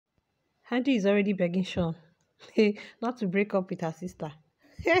Handy is already begging Sean not to break up with her sister.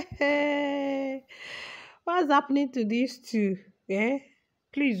 What's happening to these two? Eh?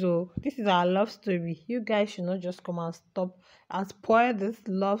 Please, oh, this is our love story. You guys should not just come and stop and spoil this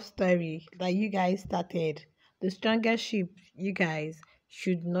love story that you guys started. The strongest ship, you guys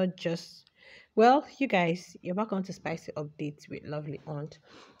should not just. Well, you guys, you're back on to Spicy Updates with Lovely Aunt.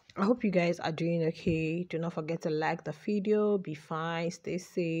 I hope you guys are doing okay. Do not forget to like the video. Be fine. Stay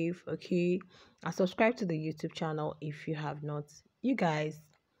safe. Okay. And subscribe to the YouTube channel if you have not. You guys,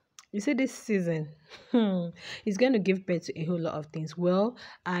 you see this season it's going to give birth to a whole lot of things. Well,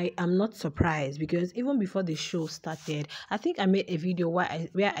 I am not surprised because even before the show started, I think I made a video where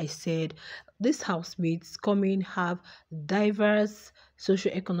I said these housemates coming have diverse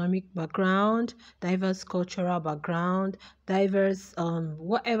socioeconomic background, diverse cultural background, diverse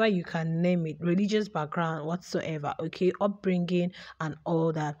whatever you can name it, religious background whatsoever, okay, upbringing and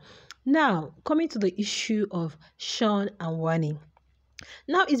all that. Now coming to the issue of SHAUN and WANNI.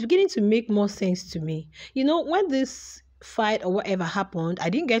 Now it's beginning to make more sense to me. You know, when this fight or whatever happened, I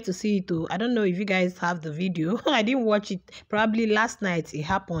didn't get to see it too. I don't know if you guys have the video. I didn't watch it. Probably last night it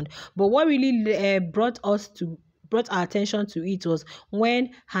happened. But what really brought our attention to it was when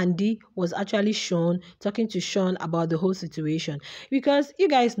HANDI was actually shown talking to SHAUN about the whole situation. Because you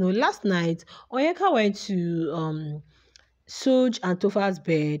guys know, last night Onyeka went to Soj and Tofa's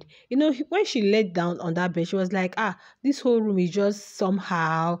bed. You know, when she laid down on that bed, she was like, this whole room is just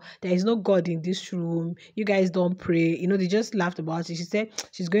somehow, there is no God in this room. You guys don't pray. You know, they just laughed about it. She said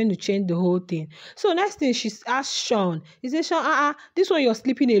she's going to change the whole thing. So next thing she asked SHAUN, he said, SHAUN, this one you're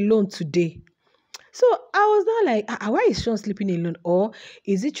sleeping alone today. So I was not like, why is SHAUN sleeping alone? Or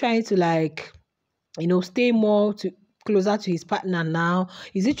is he trying to like, you know, stay more closer to his partner now?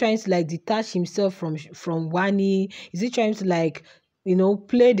 Is he trying to like detach himself from WANNI? Is he trying to like, you know,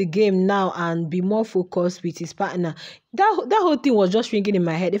 play the game now and be more focused with his partner? That whole thing was just ringing in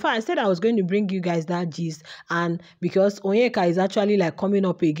my head. In fact, I said I was going to bring you guys that gist, and because Onyeka is actually like coming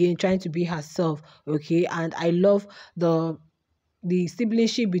up again, trying to be herself, okay, and I love the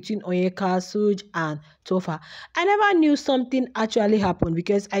siblingship between Onyeka, Soj, and Tofa. I never knew something actually happened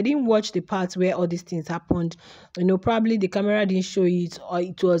because I didn't watch the parts where all these things happened. You know, probably the camera didn't show it, or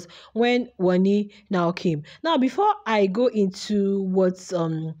it was when WANNI now came. Now, before I go into what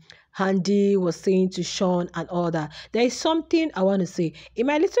HANDI was saying to SHAUN and all that, there is something I want to say. In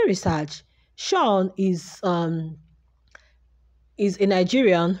my little research, SHAUN is a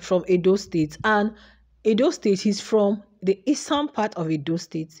Nigerian from Edo State, and Edo State, he's from the eastern part of Edo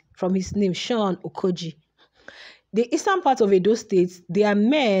State, from his name, SHAUN Okoji. The eastern part of Edo State, their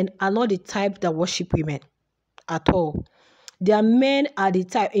men are not the type that worship women at all. Their men are the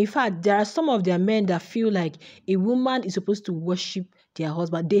type, in fact, there are some of their men that feel like a woman is supposed to worship their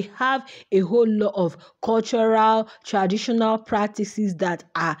husband. They have a whole lot of cultural, traditional practices that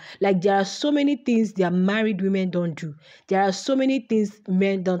are like, there are so many things their married women don't do. There are so many things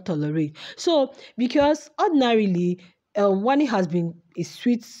men don't tolerate. So, because ordinarily, WANNI has been a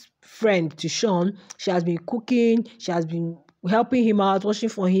sweet friend to SHAUN. She has been cooking, she has been helping him out, washing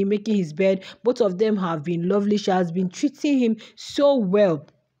for him, making his bed. Both of them have been lovely. She has been treating him so well,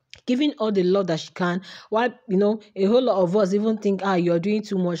 giving all the love that she can. While, you know, a whole lot of us even think, you're doing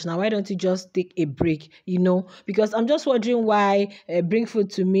too much now, why don't you just take a break, you know? Because I'm just wondering why bring food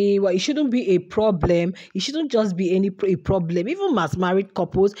to me. Well, it shouldn't be a problem. It shouldn't just be a problem. Even as married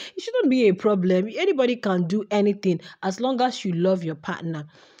couples, it shouldn't be a problem. Anybody can do anything as long as you love your partner.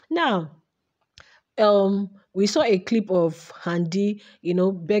 Now, we saw a clip of HANDI, you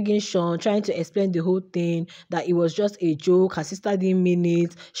know, begging SHAUN, trying to explain the whole thing, that it was just a joke. Her sister didn't mean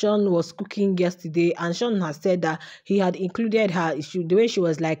it. SHAUN was cooking yesterday, and SHAUN has said that he had included her, the way she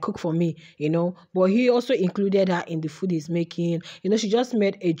was like, cook for me, you know, but he also included her in the food he's making. You know, she just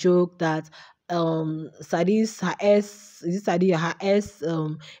made a joke that Sadi's, her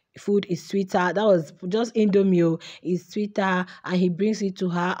food is sweeter. That was just Indomie is sweeter, and he brings it to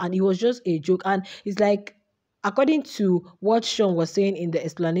her, and it was just a joke. And it's like, according to what SHAUN was saying in the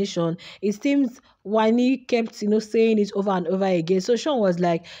explanation, it seems WANNI kept, you know, saying it over and over again. So SHAUN was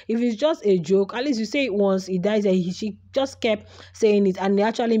like, if it's just a joke, at least you say it once, it dies. And she just kept saying it, and it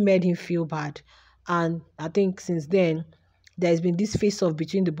actually made him feel bad. And I think since then, there's been this face-off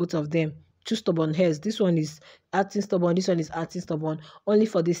between the both of them. Two stubborn heads. This one is acting stubborn, this one is acting stubborn, only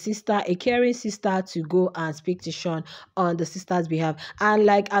for the sister, a caring sister, to go and speak to SHAUN on the sister's behalf. And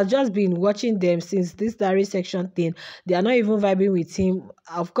like, I've just been watching them since this diary section thing. They are not even vibing with him.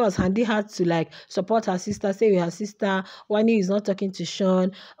 Of course, HANDI had to like support her sister, say with her sister, WANNI is not talking to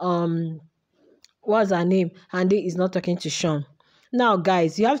SHAUN. What's her name? HANDI is not talking to SHAUN. Now,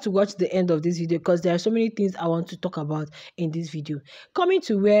 guys, you have to watch the end of this video because there are so many things I want to talk about in this video. Coming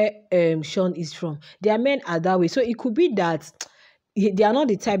to where Shaun is from, their men are that way. So it could be that they are not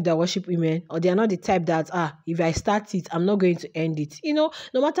the type that worship women, or they are not the type that, if I start it, I'm not going to end it. No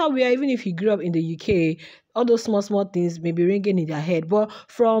matter where, even if he grew up in the UK, all those small things may be ringing in their head. But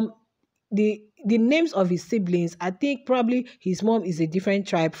from the names of his siblings, I think probably his mom is a different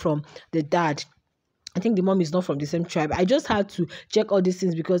tribe from the dad. I think the mom is not from the same tribe. I just had to check all these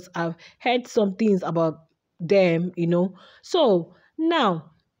things because I've heard some things about them. So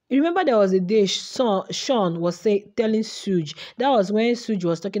now, remember there was a day Shaun was telling Suge. That was when Suge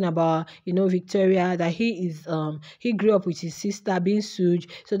was talking about, Victoria, that he grew up with his sister being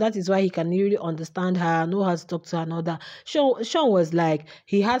Suge. So that is why he can really understand her, know how to talk to her and all that. Shaun was like,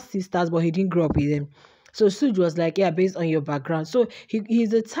 he has sisters, but he didn't grow up with them. So Suge was like, yeah, based on your background. So he's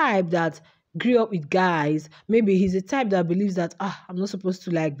the type that grew up with guys. Maybe he's the type that believes that, I'm not supposed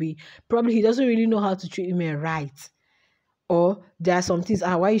to be, probably he doesn't really know how to treat women right. Or there are some things,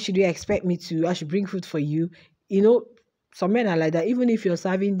 why should you expect me to, I should bring food for you. Some men are like that, even if you're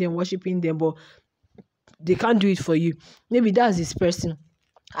serving them, worshiping them, but they can't do it for you. Maybe that's this person.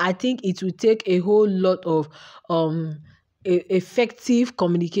 I think it will take a whole lot of effective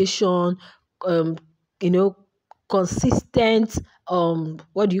communication, um, consistent,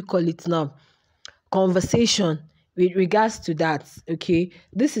 what do you call it now? Conversation with regards to that. Okay,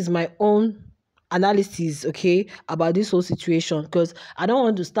 this is my own analysis, okay, about this whole situation, because I don't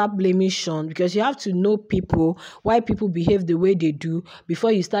want to start blaming Shaun, because you have to know people, why people behave the way they do,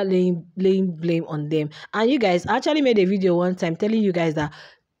 before you start laying blame on them. And you guys, I actually made a video one time telling you guys that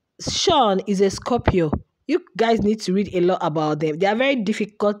Shaun is a Scorpio. You guys need to read a lot about them. They are very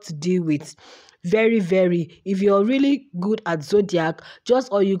difficult to deal with. Very, very. If you're really good at zodiac,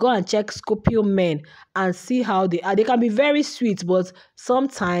 or you go and check Scorpio men and see how they are. They can be very sweet, but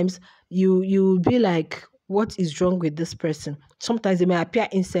sometimes you'll be like, what is wrong with this person? Sometimes they may appear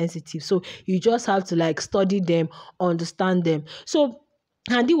insensitive. So you just have to study them, understand them. So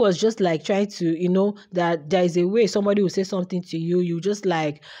Handy was just trying to, that there is a way somebody will say something to you, you just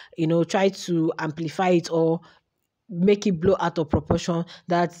try to amplify it or make it blow out of proportion.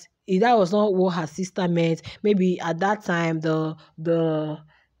 That was not what her sister meant. Maybe at that time, the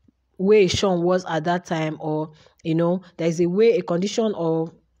way Shaun was at that time, or there's a way, a condition,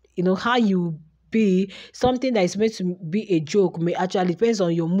 or how you be, something that is meant to be a joke may actually, depends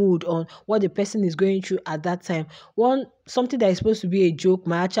on your mood, on what the person is going through at that time. Something that is supposed to be a joke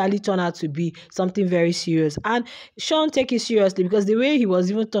might actually turn out to be something very serious. And Shaun take it seriously, because the way he was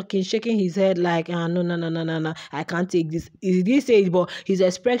even talking, shaking his head like, no, I can't take this. He didn't say it, but his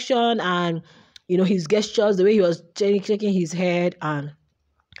expression and his gestures, the way he was shaking his head,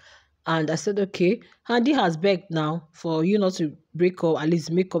 and I said, okay, Handy has begged now for you not to break up, at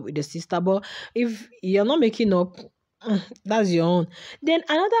least make up with the sister. But if you're not making up, that's your own. Then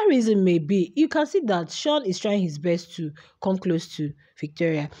another reason may be, you can see that Shaun is trying his best to come close to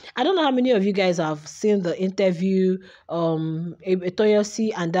Victoria. I don't know how many of you guys have seen the interview,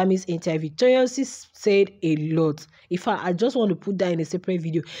 Toyosi and Dami's interview. Toyosi said a lot. In fact, I just want to put that in a separate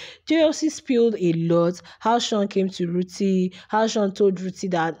video. Toyosi spilled a lot, how Shaun came to Ruti, how Shaun told Ruti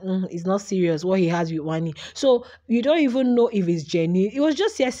that it's not serious what he has with WANNI. So you don't even know if it's genuine. It was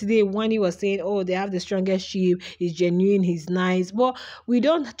just yesterday WANNI was saying, oh, they have the strongest ship, it's genuine, he's nice. But we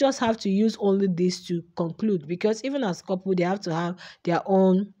don't just have to use only this to conclude, because even as couple, they have to have their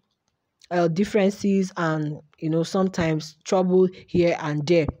own differences and sometimes trouble here and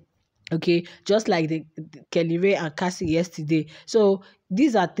there. Okay, just like the Kelly Ray and Cassie yesterday. So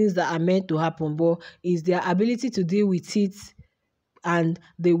these are things that are meant to happen, but is their ability to deal with it and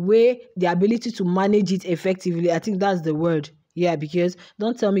the ability to manage it effectively. I think that's the word. Yeah, because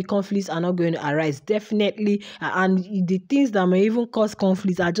don't tell me conflicts are not going to arise. Definitely. And the things that may even cause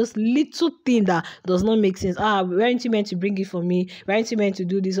conflicts are just little things that does not make sense. Weren't you meant to bring it for me? Weren't you meant to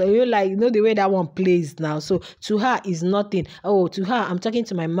do this? Or the way that one plays now. So to her is nothing. Oh, to her, I'm talking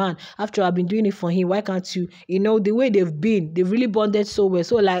to my man after I've been doing it for him. Why can't you? The way they've really bonded so well.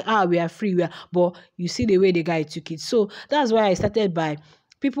 So we are free. But you see the way the guy took it. So that's why I started by,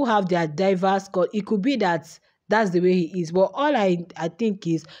 people have their diverse God. It could be that's the way he is. But all I think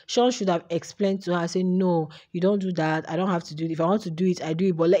is, Shaun should have explained to her, say, no, you don't do that. I don't have to do it. If I want to do it, I do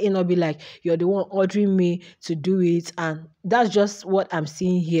it. But let it not be like you're the one ordering me to do it. And that's just what I'm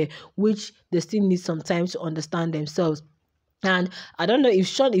seeing here, which they still need some time to understand themselves. And I don't know if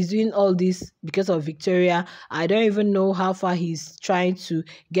Shaun is doing all this because of Victoria. I don't even know how far he's trying to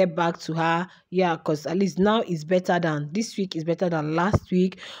get back to her. Yeah, because at least now this week is better than last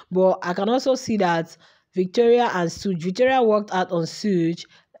week. But I can also see that Victoria and Suj. Victoria worked out on Suj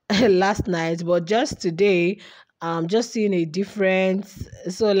last night, but just today, I'm just seeing a difference.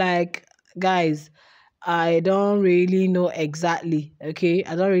 So, like, guys, I don't really know exactly. Okay,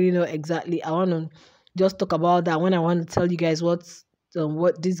 I don't really know exactly. I want to just talk about that when I want to tell you guys what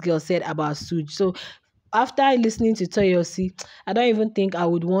this girl said about Suj. So after listening to Toyosi, I don't even think I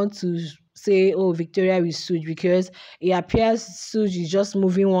would want to say, oh, Victoria with Suj, because it appears Suj is just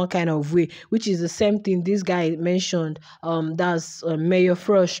moving one kind of way, which is the same thing this guy mentioned. That's Mayor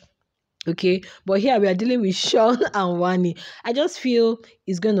Frosh. Okay, but here we are dealing with Sean and Wani. I just feel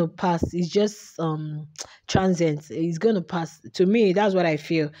it's gonna pass. It's just transient. It's gonna pass. To me, that's what I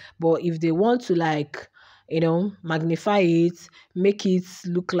feel. But if they want to, like, magnify it, make it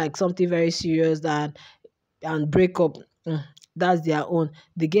look like something very serious, that and break up, that's their own.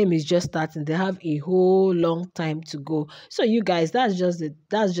 The game is just starting. They have a whole long time to go. So you guys, that's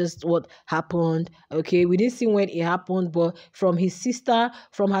just what happened. Okay, we didn't see when it happened, but from her sister,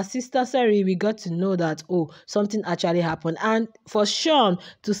 sorry, we got to know that, oh, something actually happened. And for Sean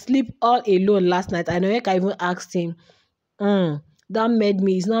to sleep all alone last night, I know I even asked him, that made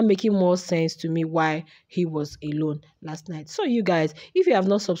me, it's not making more sense to me why he was alone last night. So you guys, if you have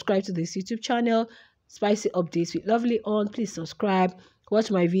not subscribed to this YouTube channel, Spicy Updates with Lovely On, please subscribe, watch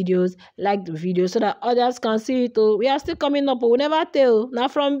my videos, like the video so that others can see it. Oh, we are still coming up, but we never tell. Now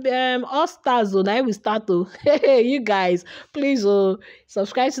from all stars, oh, now we start. Oh, hey, you guys, please,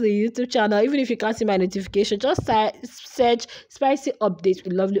 subscribe to the YouTube channel. Even if you can't see my notification, just search Spicy Updates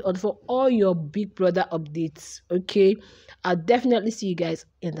with Lovely On for all your Big Brother updates. Okay, I'll definitely see you guys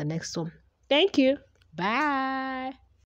in the next one. Thank you. Bye.